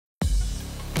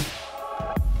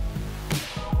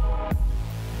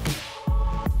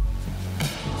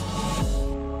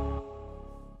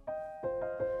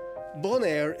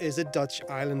is a Dutch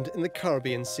island in the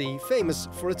Caribbean Sea, famous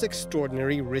for its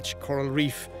extraordinary rich coral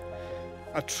reef.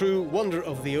 A true wonder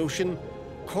of the ocean,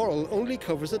 coral only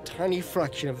covers a tiny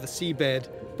fraction of the seabed,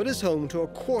 but is home to a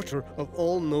quarter of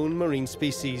all known marine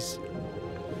species.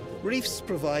 Reefs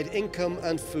provide income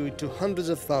and food to hundreds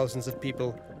of thousands of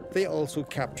people. They also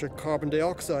capture carbon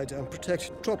dioxide and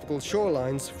protect tropical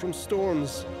shorelines from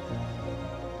storms.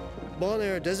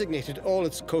 Bonaire designated all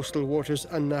its coastal waters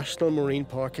a national marine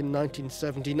park in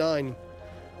 1979.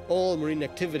 All marine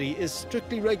activity is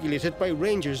strictly regulated by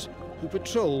rangers who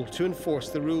patrol to enforce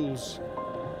the rules.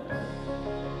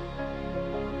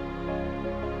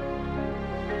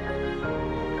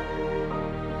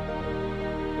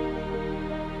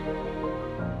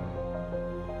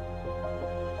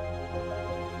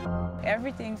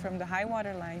 Everything from the high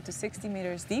water line to 60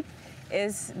 meters deep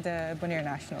is the Bonaire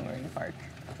National Marine Park.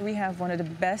 We have one of the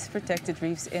best protected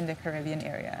reefs in the Caribbean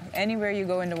area. Anywhere you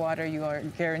go in the water, you are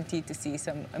guaranteed to see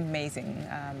some amazing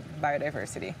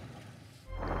biodiversity.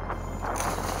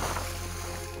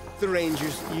 The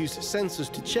rangers use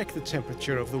sensors to check the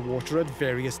temperature of the water at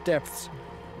various depths.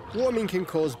 Warming can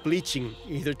cause bleaching,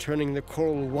 either turning the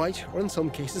coral white or in some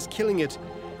cases killing it.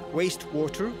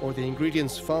 Wastewater or the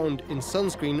ingredients found in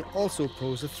sunscreen also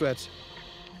pose a threat,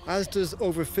 as does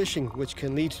overfishing, which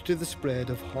can lead to the spread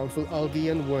of harmful algae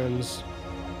and worms.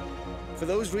 For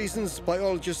those reasons,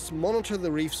 biologists monitor the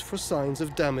reefs for signs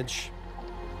of damage.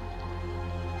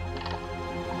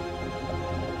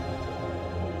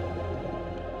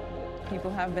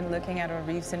 People have been looking at our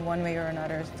reefs in one way or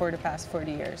another for the past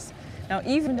 40 years. Now,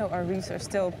 even though our reefs are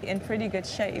still in pretty good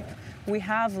shape, we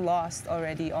have lost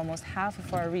already almost half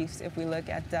of our reefs if we look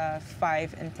at the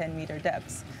 5 and 10 meter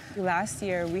depths. Last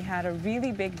year, we had a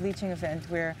really big bleaching event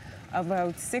where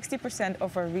about 60%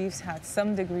 of our reefs had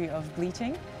some degree of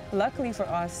bleaching. Luckily for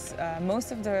us,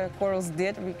 most of the corals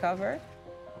did recover.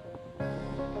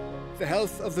 The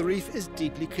health of the reef is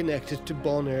deeply connected to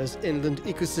Bonaire's inland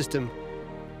ecosystem,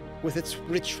 with its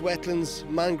rich wetlands,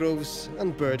 mangroves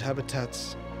and bird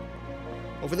habitats.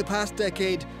 Over the past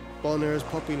decade, Bonaire's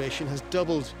population has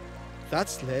doubled.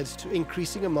 That's led to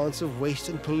increasing amounts of waste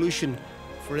and pollution,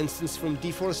 for instance from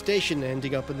deforestation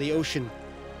ending up in the ocean.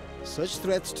 Such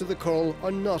threats to the coral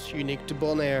are not unique to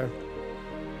Bonaire.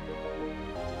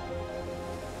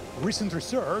 Recent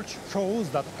research shows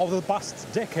that over the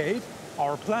past decade,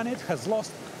 our planet has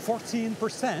lost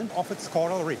 14% of its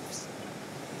coral reefs.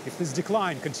 If this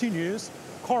decline continues,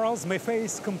 corals may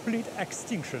face complete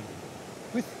extinction,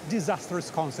 with disastrous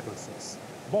consequences,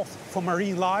 both for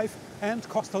marine life and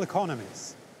coastal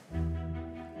economies.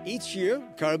 Each year,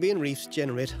 Caribbean reefs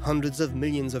generate hundreds of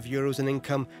millions of euros in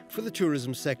income for the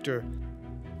tourism sector.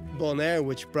 Bonaire,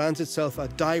 which brands itself a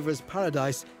diver's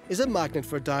paradise, is a magnet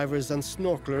for divers and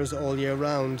snorkelers all year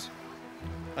round.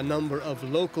 A number of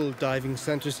local diving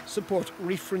centres support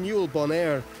Reef Renewal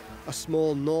Bonaire, a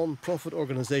small non-profit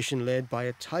organisation led by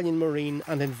Italian marine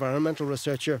and environmental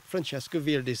researcher Francesca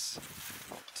Virdis.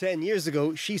 10 years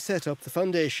ago, she set up the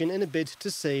foundation in a bid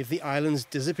to save the island's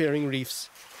disappearing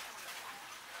reefs.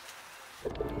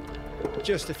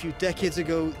 Just a few decades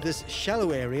ago, this shallow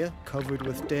area, covered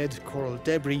with dead coral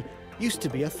debris, used to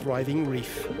be a thriving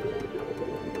reef.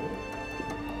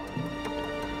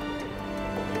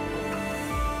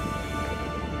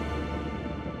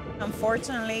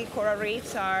 Unfortunately, coral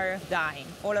reefs are dying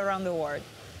all around the world.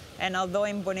 And although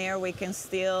in Bonaire we can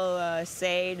still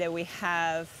say that we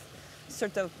have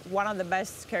sort of one of the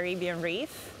best Caribbean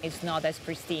reefs, it's not as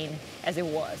pristine as it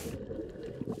was.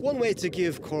 One way to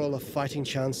give coral a fighting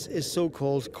chance is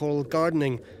so-called coral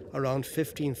gardening. Around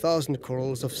 15,000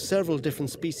 corals of several different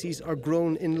species are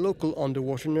grown in local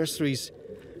underwater nurseries.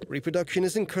 Reproduction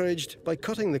is encouraged by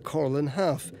cutting the coral in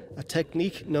half, a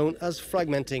technique known as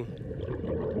fragmenting.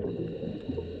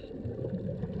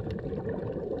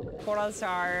 Corals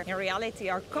are, in reality,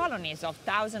 are colonies of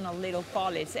thousands of little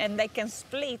polyps, and they can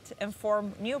split and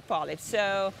form new polyps.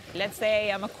 So let's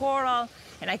say I'm a coral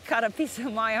and I cut a piece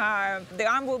of my arm. The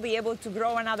arm will be able to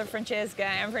grow another Francesca,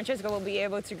 and Francesca will be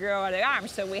able to grow the arm.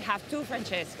 So we have two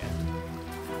Francescas.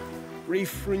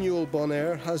 Reef Renewal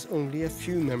Bonaire has only a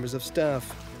few members of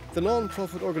staff. The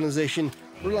non-profit organisation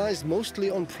relies mostly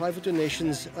on private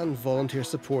donations and volunteer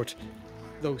support,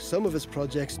 though some of its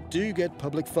projects do get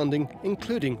public funding,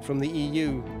 including from the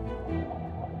EU.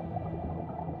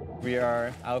 We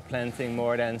are outplanting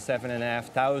more than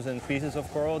 7,500 pieces of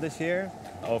coral this year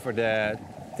over the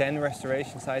 10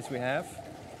 restoration sites we have.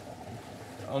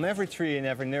 On every tree in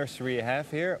every nursery we have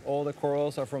here, all the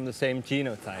corals are from the same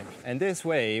genotype. And this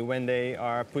way, when they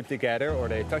are put together or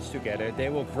they touch together, they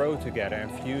will grow together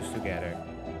and fuse together.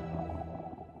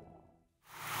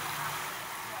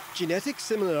 Genetic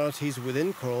similarities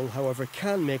within coral, however,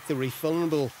 can make the reef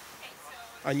vulnerable.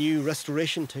 A new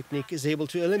restoration technique is able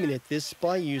to eliminate this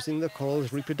by using the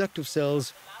coral's reproductive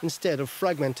cells instead of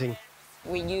fragmenting.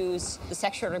 We use the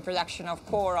sexual reproduction of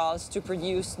corals to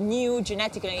produce new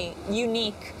genetically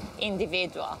unique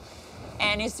individual.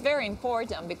 And it's very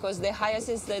important because the higher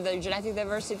is the genetic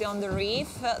diversity on the reef,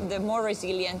 the more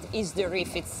resilient is the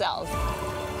reef itself.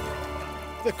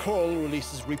 The coral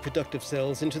releases reproductive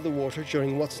cells into the water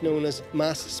during what's known as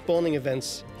mass spawning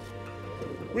events.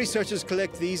 Researchers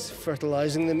collect these,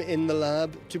 fertilizing them in the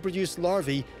lab to produce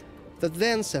larvae that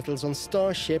then settles on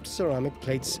star-shaped ceramic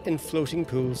plates in floating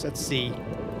pools at sea.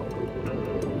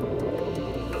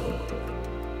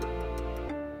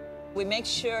 We make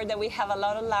sure that we have a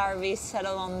lot of larvae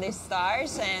settled on these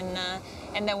stars,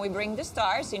 and then we bring the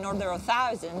stars in order of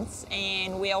thousands,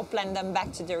 and we all plant them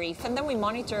back to the reef, and then we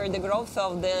monitor the growth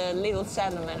of the little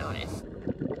settlement on it.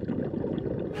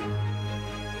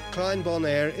 Klein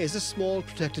Bonaire is a small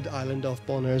protected island off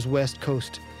Bonaire's west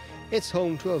coast. It's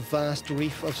home to a vast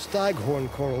reef of staghorn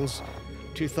corals,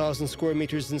 2,000 square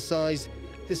meters in size.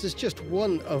 This is just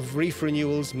one of Reef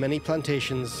Renewal's many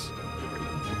plantations.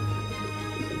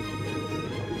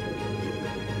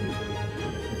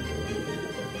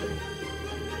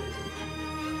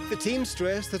 The team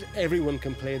stress that everyone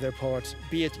can play their part,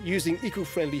 be it using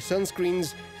eco-friendly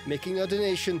sunscreens, making a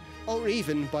donation, or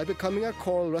even by becoming a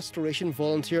coral restoration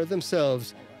volunteer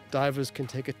themselves. Divers can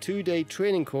take a 2-day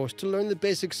training course to learn the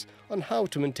basics on how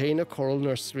to maintain a coral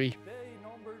nursery. Day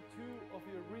number 2 of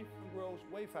your reef grows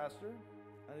way faster,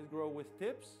 and it grows with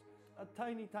tips. A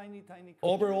tiny.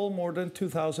 Overall, more than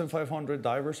 2,500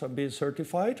 divers have been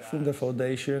certified from the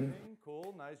foundation.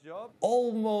 Cool, nice job.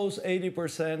 Almost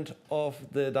 80% of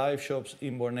the dive shops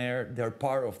in Bonaire, they're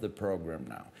part of the program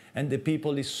now. And the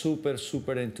people is super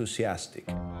enthusiastic.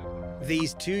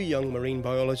 These 2 young marine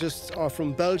biologists are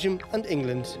from Belgium and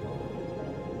England.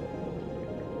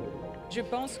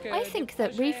 I think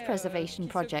that reef preservation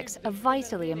projects are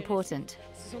vitally important.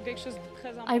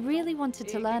 I really wanted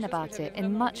to learn about it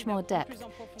in much more depth,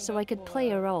 so I could play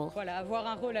a role.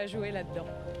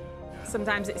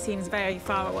 Sometimes it seems very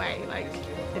far away, like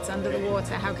it's under the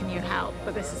water, how can you help?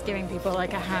 But this is giving people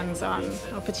like a hands-on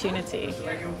opportunity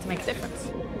to make a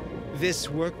difference. This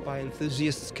work by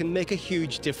enthusiasts can make a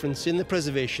huge difference in the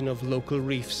preservation of local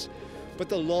reefs. But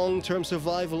the long-term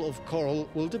survival of coral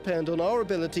will depend on our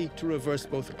ability to reverse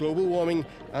both global warming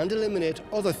and eliminate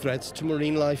other threats to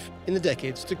marine life in the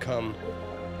decades to come.